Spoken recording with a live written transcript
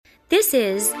This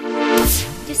is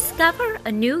Discover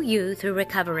a New You Through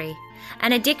Recovery,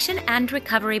 an addiction and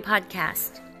recovery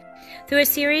podcast. Through a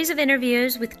series of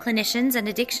interviews with clinicians and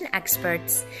addiction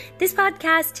experts, this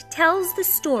podcast tells the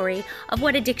story of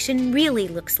what addiction really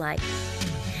looks like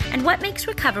and what makes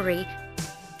recovery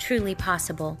truly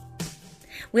possible.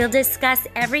 We'll discuss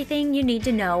everything you need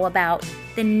to know about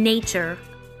the nature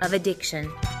of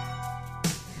addiction,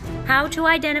 how to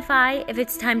identify if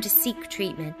it's time to seek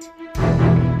treatment,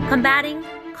 combating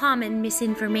common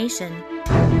misinformation,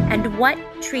 and what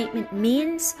treatment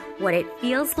means, what it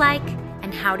feels like,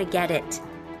 and how to get it.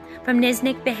 From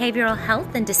Nisnik Behavioral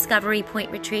Health and Discovery Point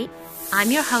Retreat,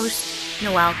 I'm your host,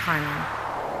 Noelle Carmen.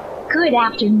 Good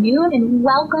afternoon and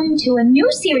welcome to a new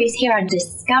series here on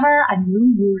Discover a New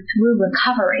You Through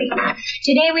Recovery.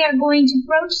 Today we are going to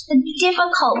broach the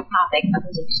difficult topic of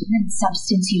addiction and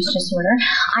substance use disorder.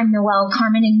 I'm Noelle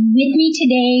Carmen, and with me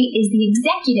today is the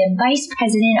Executive Vice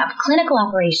President of Clinical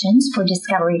Operations for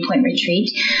Discovery Point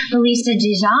Retreat, Melissa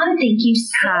Dijon. Thank you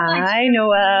so much. Hi,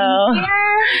 Noelle.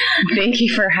 Thank you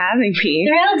for having me.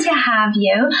 Thrilled to have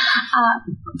you.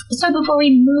 So before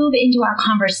we move into our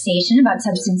conversation about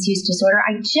substance use disorder,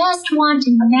 I just want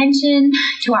to mention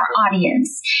to our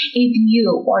audience, if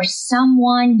you or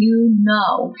someone you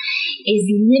know is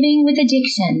living with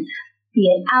addiction, be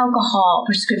it alcohol,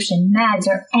 prescription meds,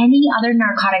 or any other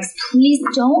narcotics, please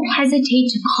don't hesitate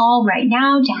to call right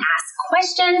now to ask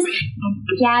questions and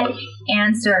get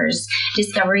answers.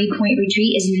 Discovery Point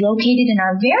Retreat is located in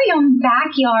our very own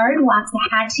backyard,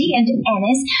 Waxahachie and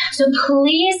Ennis, so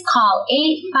please call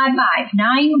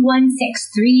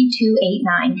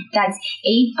 855-916-3289. That's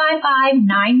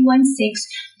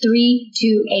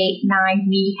 855-916-3289.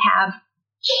 We have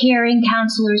caring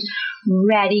counselors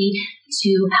ready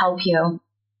to help you.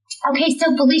 Okay,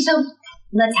 so Felicia,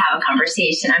 let's have a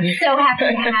conversation. I'm so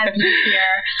happy to have you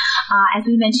here. As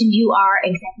we mentioned, you are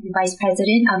Executive Vice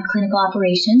President of Clinical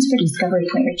Operations for Discovery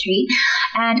Point Retreat.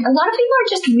 And a lot of people are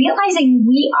just realizing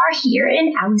we are here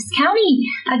in Ellis County.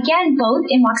 Again, both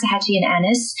in Waxahachie and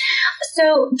Ennis.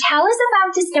 So tell us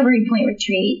about Discovery Point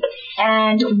Retreat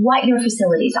and what your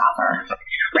facilities offer.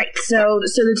 Right. So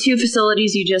the two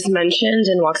facilities you just mentioned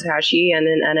in Waxahachie and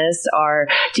in Ennis are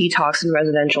detox and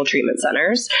residential treatment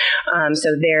centers.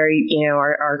 So there,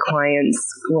 our clients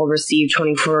will receive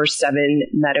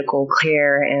 24/7 medical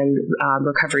care and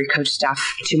recovery coach staff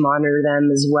to monitor them,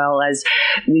 as well as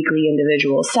weekly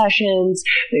individual sessions.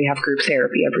 They have group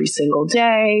therapy every single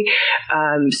day.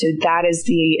 So that is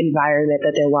the environment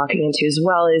that they're walking into, as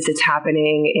well as it's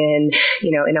happening in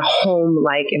a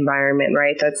home-like environment,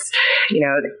 right? That's,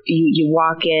 you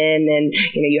walk in and,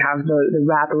 you have the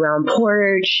wraparound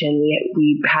porch, and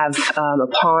we have a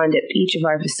pond at each of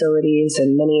our facilities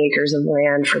and many acres of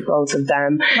land for both of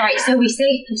them. Right. So we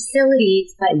say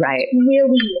facilities, but right.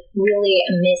 really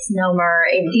a misnomer.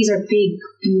 These are big,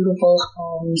 beautiful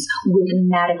homes with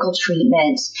medical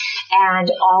treatment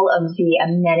and all of the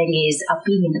amenities of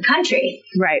being in the country.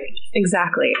 Right.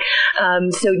 Exactly.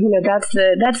 So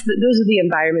those are the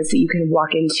environments that you can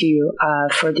walk into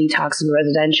for detox and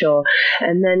residential.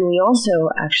 And then we also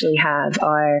actually have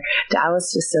our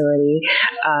Dallas facility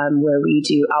where we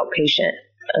do outpatient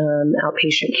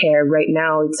care. Right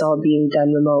now, it's all being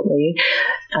done remotely.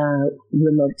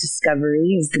 Remote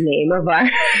Discovery is the name of our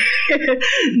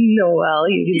Noelle.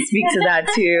 You can speak to that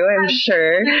too, I'm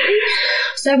sure.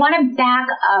 So I want to back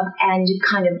up and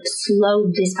kind of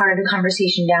slow this part of the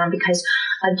conversation down because,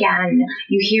 again,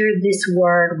 you hear this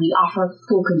word, we offer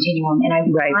full continuum, and I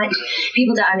want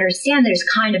people to understand there's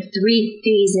kind of 3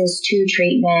 phases to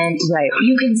treatment. Right.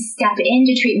 You can step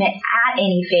into treatment at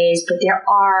any phase, but there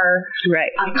are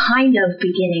a kind of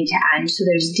beginning to end. So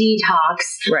there's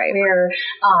detox, where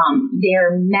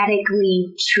they're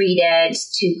medically treated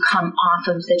to come off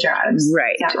of the drugs.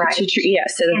 Right. Is that right? So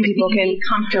that people can be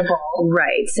comfortable.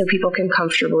 Right. So people can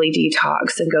comfortably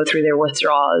detox and go through their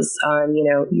withdrawals,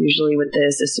 usually with the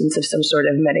assistance of some sort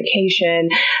of medication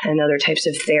and other types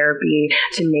of therapy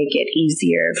to make it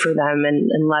easier for them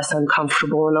and less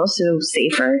uncomfortable and also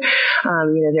safer.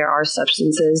 There are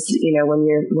substances,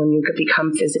 when you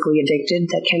become physically addicted,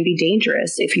 that can be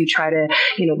dangerous if you try to,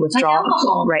 withdraw. Like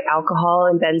alcohol. Right. Alcohol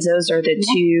and benzos are the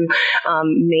two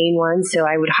main ones. So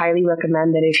I would highly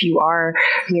recommend that if you are,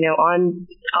 on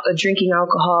drinking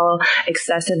alcohol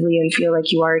excessively and feel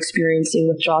like you are experiencing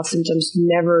withdrawal symptoms,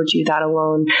 never do that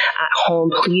alone at home.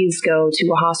 Please go to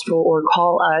a hospital or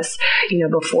call us,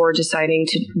 before deciding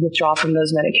to withdraw from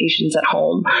those medications at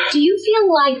home. Do you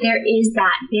feel like there is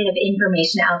that bit of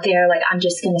information out there, like, I'm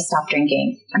just going to stop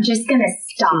drinking, I'm just going to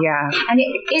stop? Yeah. And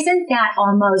isn't that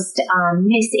almost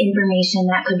misinformation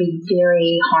that could be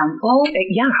very harmful?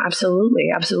 Yeah, absolutely.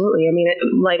 Absolutely. I mean,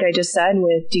 like I just said,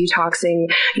 with detoxing,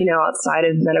 outside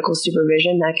of medical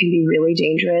supervision, that can be really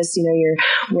dangerous. You're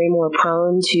way more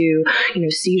prone to,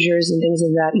 seizures and things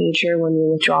of that nature when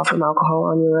you withdraw from alcohol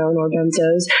on your own or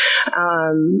benzos.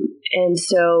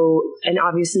 And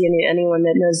obviously, anyone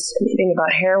that knows anything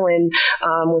about heroin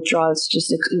withdrawal, it's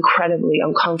just incredibly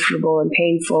uncomfortable and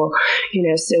painful,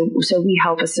 so we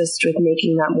help assist with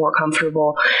making that more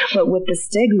comfortable. But with the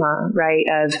stigma, right,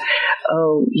 of,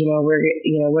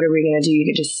 what are we going to do? You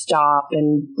could just stop,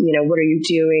 and, what are you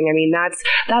doing? I mean,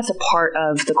 that's a part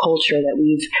of the culture that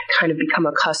we've kind of become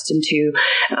accustomed to.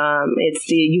 It's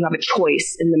you have a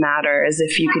choice in the matter, as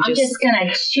if you could I'm just going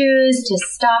to choose to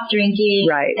stop drinking.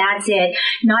 Right. That's it.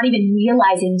 Not even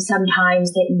realizing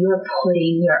sometimes that you're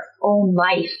putting your own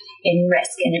life in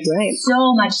risk. And it's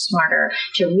so much smarter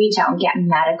to reach out and get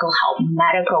medical help,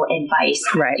 medical advice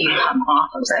when you come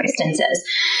off of substances.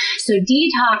 So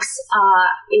detox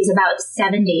is about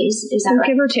 7 days. Is that right?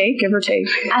 Give or take.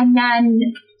 And then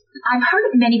I've heard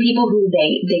of many people who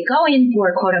they go in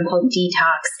for quote unquote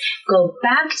detox, go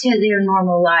back to their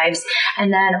normal lives,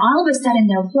 and then all of a sudden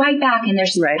they're right back in their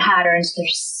patterns,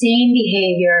 their same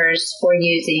behaviors for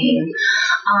using.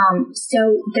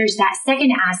 So there's that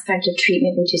second aspect of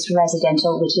treatment, which is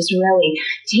residential, which is really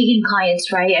taking clients,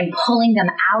 and pulling them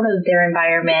out of their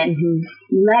environment,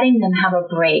 letting them have a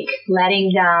break,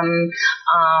 letting them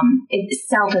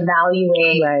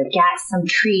self-evaluate, get some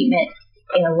treatment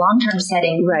in a long-term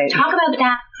setting. Talk about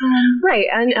that. Right.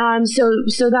 And so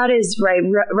that is right.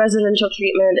 Residential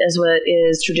treatment is what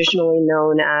is traditionally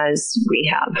known as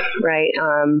rehab, right?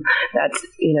 That's,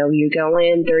 you go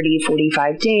in 30,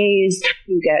 45 days,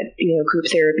 you get, group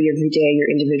therapy every day, your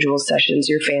individual sessions,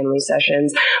 your family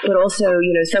sessions, but also,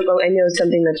 I know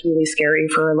something that's really scary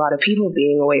for a lot of people,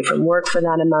 being away from work for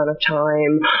that amount of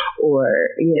time,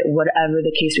 or, whatever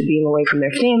the case would be, away from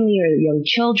their family or young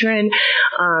children,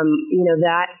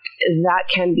 that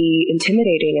can be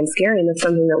intimidating and scary, and that's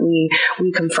something that we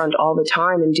confront all the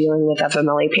time in dealing with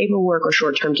FMLA paperwork or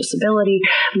short-term disability,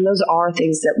 and those are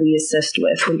things that we assist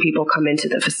with when people come into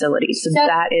the facility. So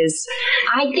that is...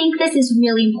 I think this is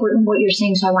really important what you're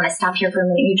saying, so I want to stop here for a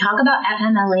minute. You talk about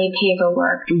FMLA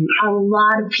paperwork. A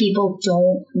lot of people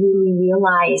don't really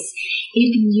realize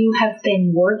if you have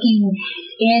been working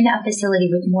in a facility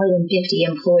with more than 50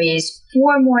 employees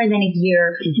for more than a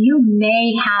year, you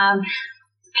may have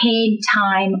paid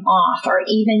time off or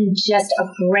even just a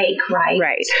break, right?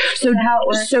 Right.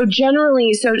 So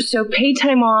generally, so paid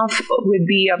time off would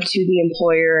be up to the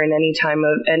employer and any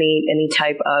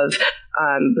type of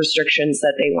restrictions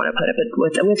that they want to put up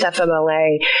with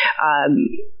FMLA.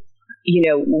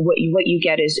 What you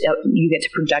get is you get to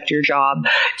protect your job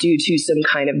due to some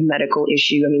kind of medical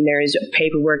issue. I mean, there is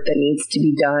paperwork that needs to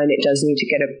be done. It does need to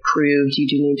get approved. You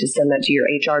do need to send that to your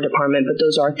HR department, but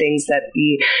those are things that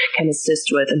we can assist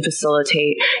with and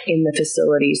facilitate in the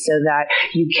facility so that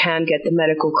you can get the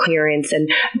medical clearance and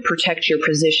protect your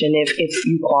position if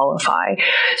you qualify.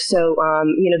 So,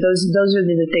 those are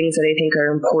the things that I think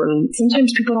are important.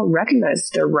 Sometimes people don't recognize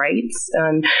their rights,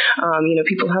 and,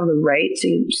 people have the right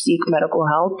to seek medical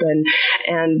help,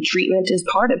 and treatment is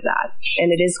part of that,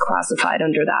 and it is classified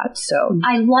under that. So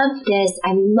I love this.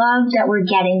 I love that we're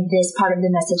getting this part of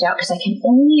the message out, because I can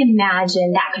only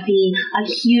imagine that could be a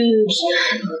huge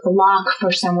block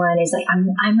for someone. Is like,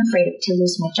 I'm afraid to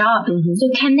lose my job. So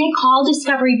can they call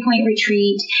Discovery Point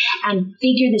Retreat and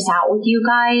figure this out with you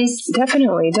guys?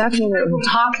 Definitely. We'll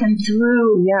talk them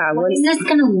through. Yeah. What is this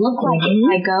going to look like if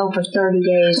I go for 30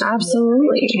 days?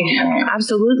 Absolutely.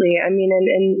 I mean,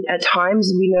 and at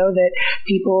times we know that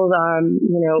people,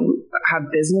 have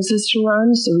businesses to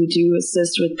run. So we do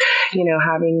assist with,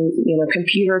 having,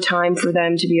 computer time for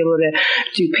them to be able to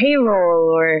do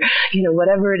payroll or,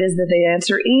 whatever it is that they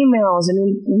answer emails. I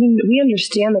mean, we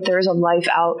understand that there is a life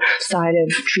outside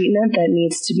of treatment that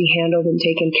needs to be handled and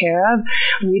taken care of.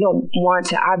 We don't want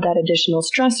to add that additional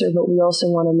stressor, but we also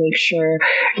want to make sure,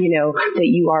 that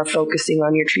you are focusing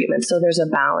on your treatment. So there's a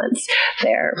balance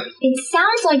there. It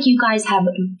sounds like you guys have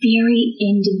very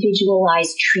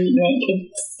individualized treatment.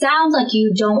 It sounds like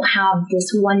you don't have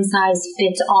this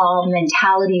one-size-fits-all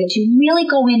mentality, that you really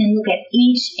go in and look at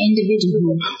each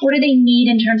individual. What do they need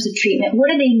in terms of treatment? What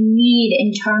do they need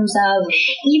in terms of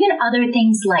even other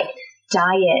things like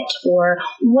diet, or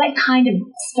what kind of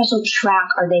special track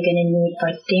are they going to need for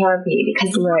therapy?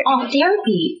 Because all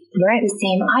therapy is the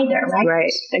same either, right?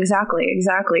 Right. Exactly.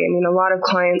 I mean, a lot of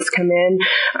clients come in.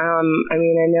 I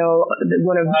know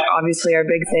one of obviously our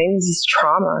big things is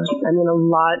trauma. I mean, a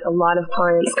lot of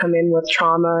clients come in with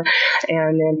trauma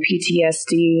and then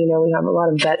PTSD. We have a lot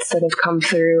of vets that have come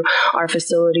through our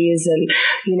facilities, and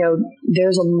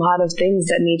there's a lot of things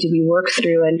that need to be worked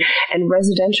through, and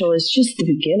residential is just the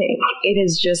beginning. It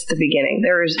is just the beginning.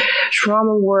 There's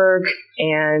trauma work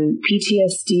and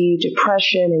PTSD,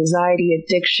 depression, anxiety,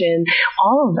 addiction,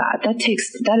 all of that.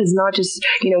 That is not just,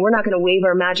 we're not going to wave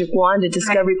our magic wand at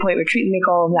Discovery Point Retreat and make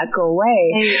all of that go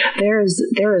away. There is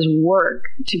work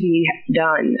to be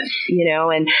done,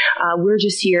 and we're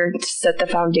just here to set the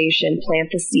foundation,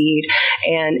 plant the seed,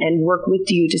 and work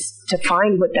with you to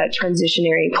find what that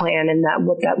transitionary plan and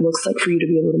what that looks like for you to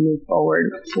be able to move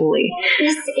forward fully.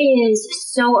 This is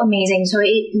so amazing. So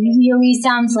it really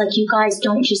sounds like you guys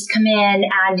don't just come in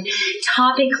and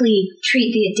topically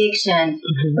treat the addiction,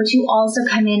 but you also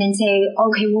come in and say,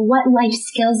 okay, well, what life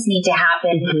skills need to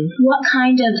happen? What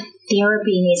kind of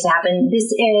therapy needs to happen?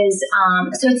 This is,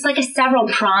 so it's like a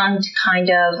several-pronged kind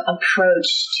of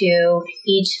approach to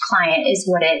each client is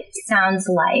what it sounds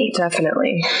like.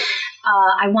 Definitely.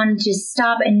 I want to just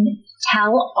stop and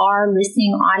tell our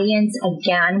listening audience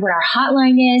again what our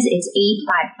hotline is. It's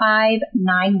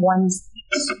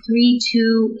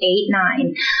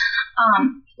 855-916-3289.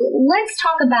 Let's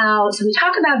talk about, so we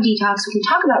talk about detox, we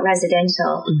talk about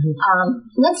residential.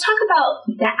 Let's talk about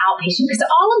the outpatient, because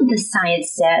all of the science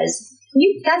says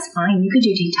that's fine. You could do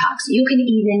detox. You can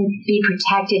even be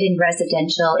protected in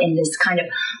residential in this kind of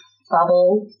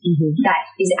bubble that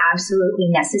is absolutely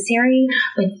necessary.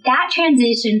 But that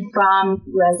transition from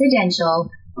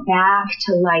residential back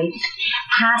to life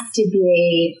has to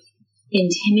be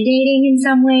intimidating in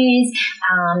some ways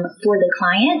for the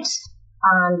client.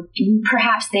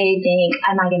 Perhaps they think,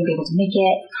 am I going to be able to make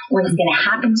it? What is going to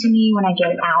happen to me when I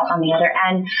get out on the other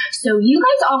end? So you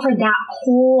guys offer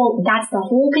that's the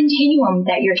whole continuum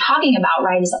that you're talking about,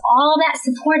 right? Is all that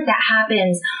support that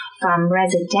happens from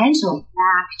residential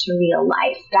back to real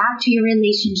life, back to your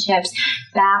relationships,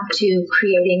 back to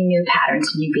creating new patterns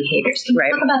and new behaviors. Can you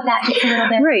talk about that just a little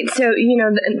bit? Right. So, you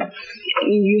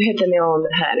hit the nail on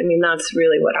the head. I mean, that's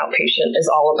really what outpatient is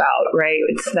all about, right?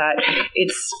 It's that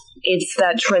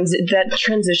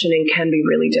transitioning can be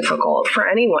really difficult for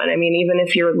anyone. I mean, even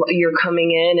if you're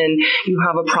coming in and you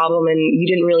have a problem and you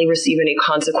didn't really receive any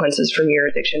consequences from your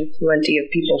addiction. Plenty of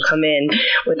people come in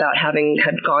without having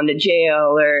had gone to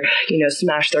jail or,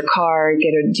 smash their car,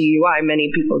 get a DUI. Many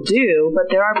people do, but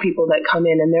there are people that come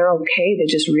in and they're okay. They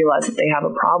just realize that they have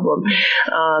a problem.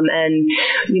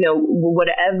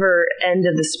 Whatever end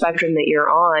of the spectrum that you're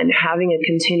on, having a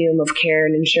continuum of care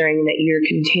and ensuring that you're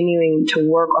continuing to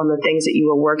work on the things that you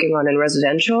were working on in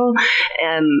residential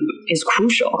is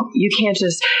crucial. You can't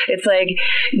just, it's like,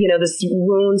 this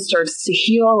wound starts to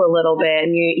heal a little bit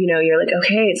and you're like,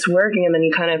 okay, it's working. And then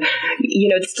you kind of,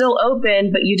 it's still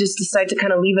open, but you just decide to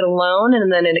kind of leave it alone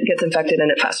and then it gets infected and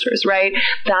it festers, right?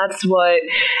 That's what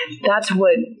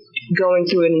going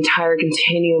through an entire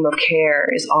continuum of care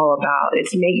is all about.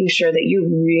 It's making sure that you're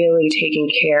really taking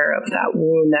care of that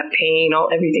wound, that pain,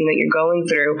 everything that you're going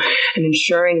through, and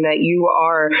ensuring that you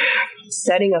are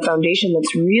setting a foundation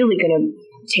that's really going to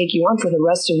take you on for the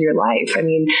rest of your life. I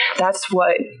mean, that's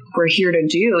what we're here to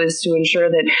do, is to ensure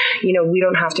that, we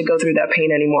don't have to go through that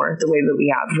pain anymore the way that we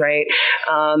have, right?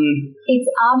 It's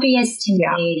obvious to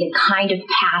me the kind of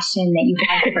passion that you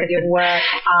have for your work.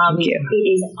 Thank you. It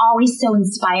is always so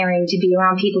inspiring to be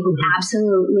around people who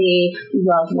absolutely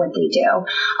love what they do.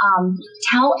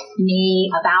 Tell me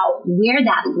about where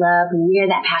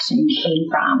that passion came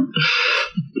from.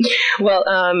 Well,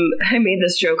 I made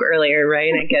this joke earlier,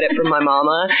 right? I get it from my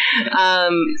mama.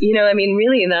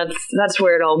 Really, that's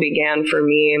where it all began for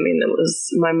me. I mean, it was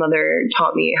my mother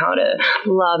taught me how to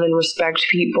love and respect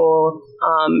people,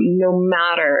 no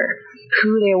matter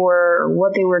who they were,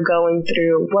 what they were going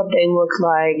through, what they looked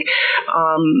like.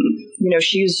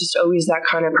 She was just always that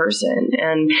kind of person.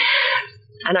 And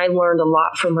I learned a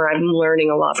lot from her. I'm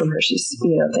learning a lot from her. She's,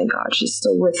 thank God, she's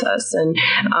still with us. And,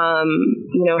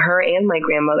 her and my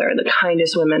grandmother are the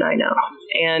kindest women I know.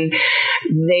 And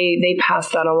they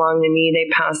passed that along to me. They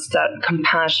passed that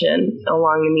compassion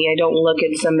along to me. I don't look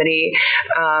at somebody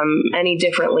any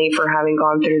differently for having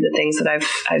gone through the things that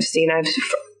I've seen. I've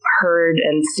heard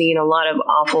and seen a lot of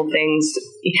awful things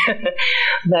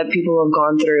that people have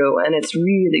gone through, and it's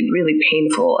really, really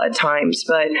painful at times,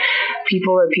 but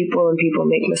people are people and people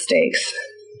make mistakes.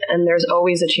 and there's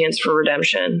always a chance for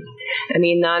redemption. I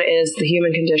mean, that is the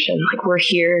human condition. Like, we're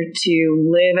here to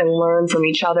live and learn from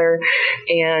each other,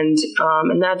 and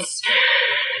that's,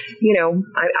 you know,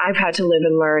 I've had to live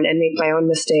and learn and make my own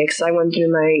mistakes. I went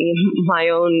through my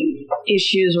own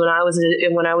issues when I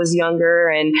was younger,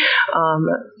 and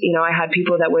you know, I had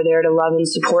people that were there to love and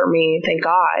support me. Thank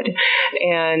God.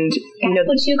 And you know,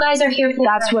 what you guys are here for.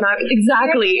 That's what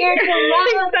exactly. You're here to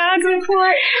love and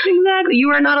support. Exactly. You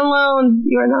are not alone.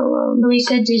 You are not alone.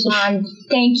 Alicia DeJean,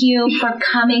 thank you for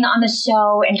coming on the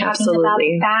show and talking about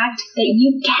the fact that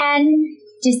you can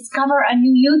discover a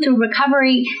new you through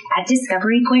recovery at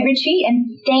Discovery Point Retreat. And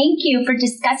thank you for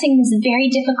discussing this very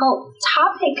difficult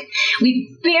topic.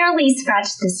 We barely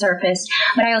scratched the surface,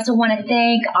 but I also want to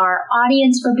thank our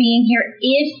audience for being here.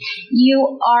 If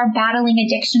you are battling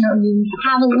addiction, or you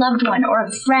have a loved one or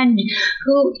a friend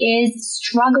who is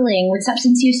struggling with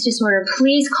substance use disorder,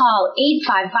 please call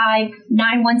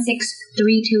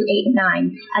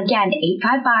 855-916-3289. Again,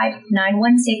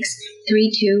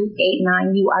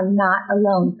 855-916-3289. You are not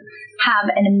alone. Have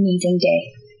an amazing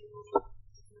day.